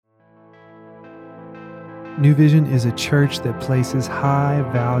New Vision is a church that places high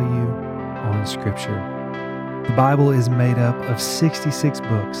value on Scripture. The Bible is made up of 66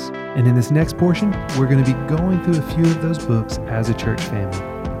 books, and in this next portion, we're going to be going through a few of those books as a church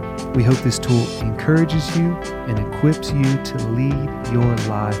family. We hope this tool encourages you and equips you to lead your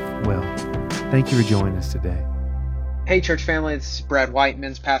life well. Thank you for joining us today. Hey church family, this is Brad White,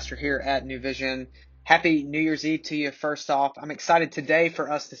 men's pastor here at New Vision. Happy New Year's Eve to you first off. I'm excited today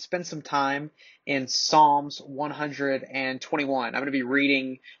for us to spend some time in Psalms 121. I'm going to be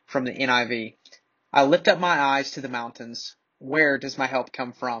reading from the NIV. I lift up my eyes to the mountains. Where does my help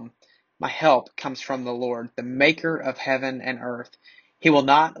come from? My help comes from the Lord, the maker of heaven and earth. He will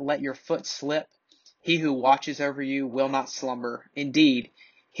not let your foot slip. He who watches over you will not slumber. Indeed,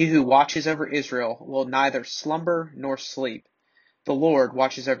 he who watches over Israel will neither slumber nor sleep. The Lord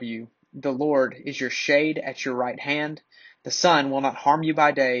watches over you. The Lord is your shade at your right hand. The sun will not harm you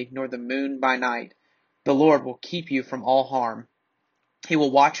by day, nor the moon by night. The Lord will keep you from all harm. He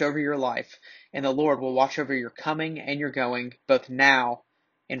will watch over your life, and the Lord will watch over your coming and your going, both now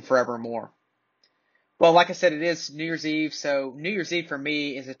and forevermore. Well, like I said, it is New Year's Eve, so New Year's Eve for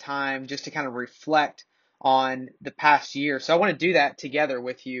me is a time just to kind of reflect on the past year. So I want to do that together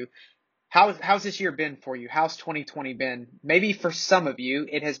with you. How's this year been for you? How's 2020 been? Maybe for some of you,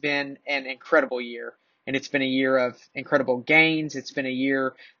 it has been an incredible year, and it's been a year of incredible gains. It's been a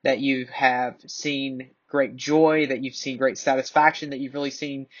year that you have seen great joy, that you've seen great satisfaction, that you've really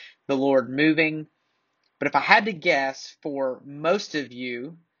seen the Lord moving. But if I had to guess, for most of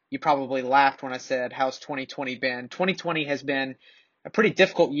you, you probably laughed when I said, how's 2020 been? 2020 has been a pretty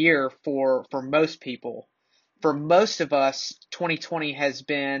difficult year for most people. For most of us, 2020 has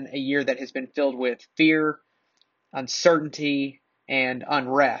been a year that has been filled with fear, uncertainty, and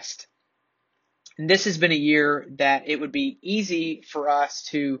unrest. And this has been a year that it would be easy for us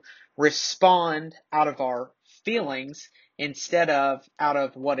to respond out of our feelings instead of out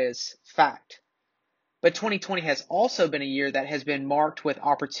of what is fact. But 2020 has also been a year that has been marked with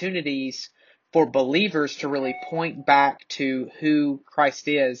opportunities for believers to really point back to who Christ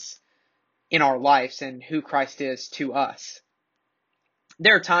is in our lives and who Christ is to us.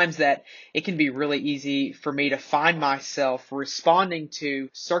 There are times that it can be really easy for me to find myself responding to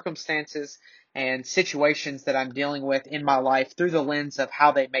circumstances and situations that I'm dealing with in my life through the lens of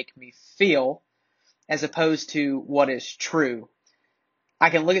how they make me feel, as opposed to what is true. I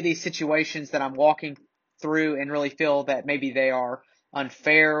can look at these situations that I'm walking through and really feel that maybe they are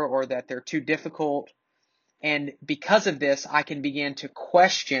unfair or that they're too difficult. And because of this, I can begin to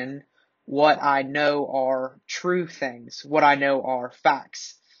question what I know are true things, what I know are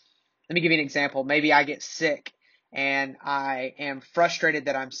facts. Let me give you an example. Maybe I get sick and I am frustrated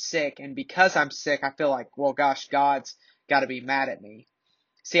that I'm sick. And because I'm sick, I feel like, well, gosh, God's got to be mad at me.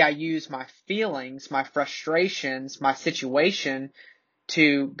 See, I use my feelings, my frustrations, my situation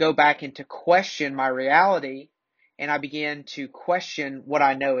to go back and to question my reality, and I begin to question what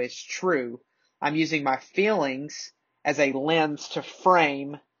I know is true. I'm using my feelings as a lens to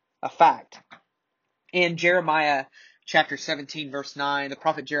frame a fact. In Jeremiah chapter 17, verse 9, the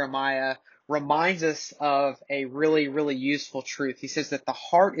prophet Jeremiah reminds us of a really, really useful truth. He says that the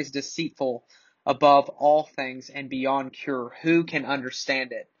heart is deceitful above all things and beyond cure. Who can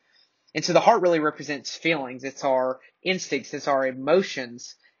understand it? And so the heart really represents feelings. It's our instincts. It's our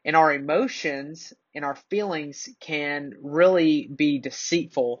emotions. And our emotions and our feelings can really be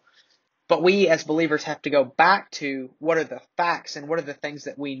deceitful. But we as believers have to go back to what are the facts and what are the things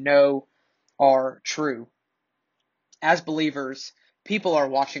that we know are true. As believers, people are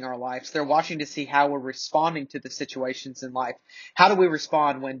watching our lives. They're watching to see how we're responding to the situations in life. How do we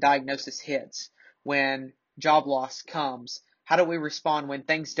respond when diagnosis hits, when job loss comes? How do we respond when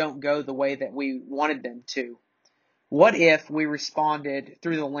things don't go the way that we wanted them to? What if we responded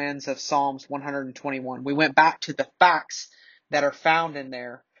through the lens of Psalms 121? We went back to the facts that are found in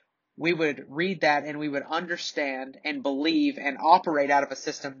there. We would read that and we would understand and believe and operate out of a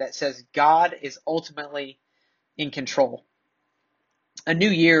system that says God is ultimately in control. A new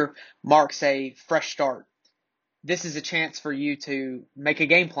year marks a fresh start. This is a chance for you to make a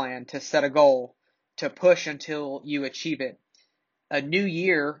game plan, to set a goal, to push until you achieve it. A new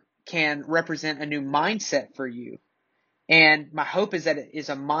year can represent a new mindset for you. And my hope is that it is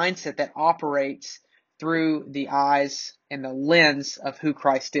a mindset that operates through the eyes and the lens of who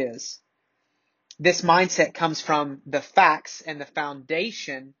Christ is. This mindset comes from the facts and the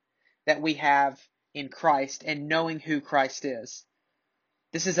foundation that we have in Christ and knowing who Christ is.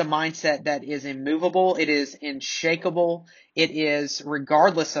 This is a mindset that is immovable. It is unshakable. It is,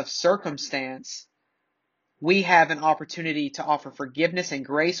 regardless of circumstance, We have an opportunity to offer forgiveness and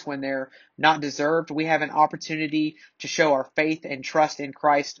grace when they're not deserved. We have an opportunity to show our faith and trust in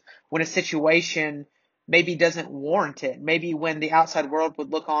Christ when a situation maybe doesn't warrant it. Maybe when the outside world would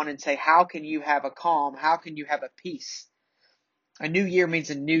look on and say, how can you have a calm? How can you have a peace? A new year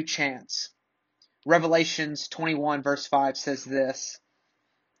means a new chance. Revelations 21 verse 5 says this,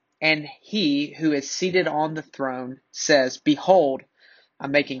 "And he who is seated on the throne says, Behold,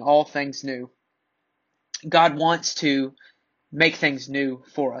 I'm making all things new." God wants to make things new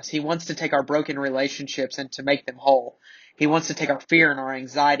for us. He wants to take our broken relationships and to make them whole. He wants to take our fear and our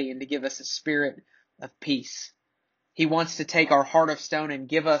anxiety and to give us a spirit of peace. He wants to take our heart of stone and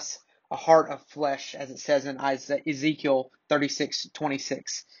give us a heart of flesh, as it says in Ezekiel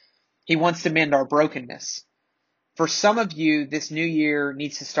 36:26. He wants to mend our brokenness. For some of you, this new year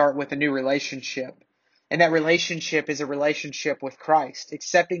needs to start with a new relationship. And that relationship is a relationship with Christ,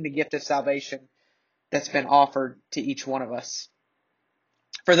 accepting the gift of salvation that's been offered to each one of us.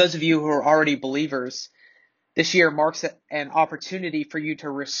 For those of you who are already believers, this year marks an opportunity for you to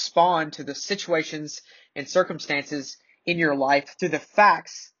respond to the situations and circumstances in your life through the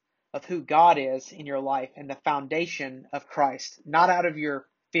facts of who God is in your life and the foundation of Christ, not out of your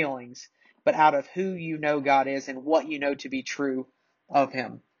feelings, but out of who you know God is and what you know to be true of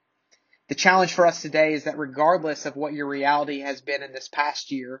Him. The challenge for us today is that regardless of what your reality has been in this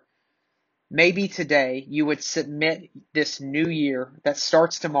past year, maybe today you would submit this new year that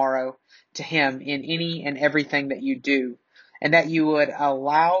starts tomorrow to Him in any and everything that you do, and that you would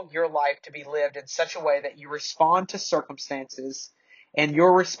allow your life to be lived in such a way that you respond to circumstances, and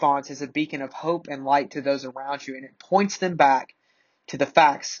your response is a beacon of hope and light to those around you, and it points them back to the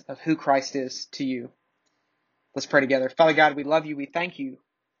facts of who Christ is to you. Let's pray together. Father God, we love you. We thank you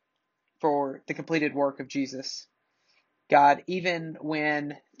for the completed work of Jesus. God, even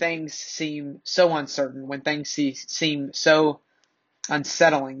when things seem so uncertain, when things seem so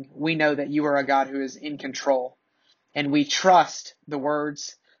unsettling, we know that you are a God who is in control. And we trust the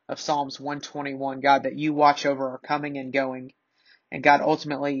words of Psalms 121, God, that you watch over our coming and going. And God,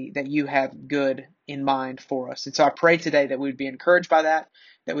 ultimately, that you have good in mind for us. And so I pray today that we would be encouraged by that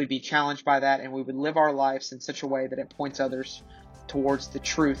we'd be challenged by that, and we would live our lives in such a way that it points others towards the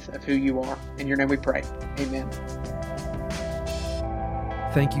truth of who you are. In your name we pray. Amen.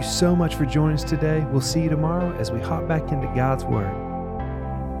 Thank you so much for joining us today. We'll see you tomorrow as we hop back into God's Word.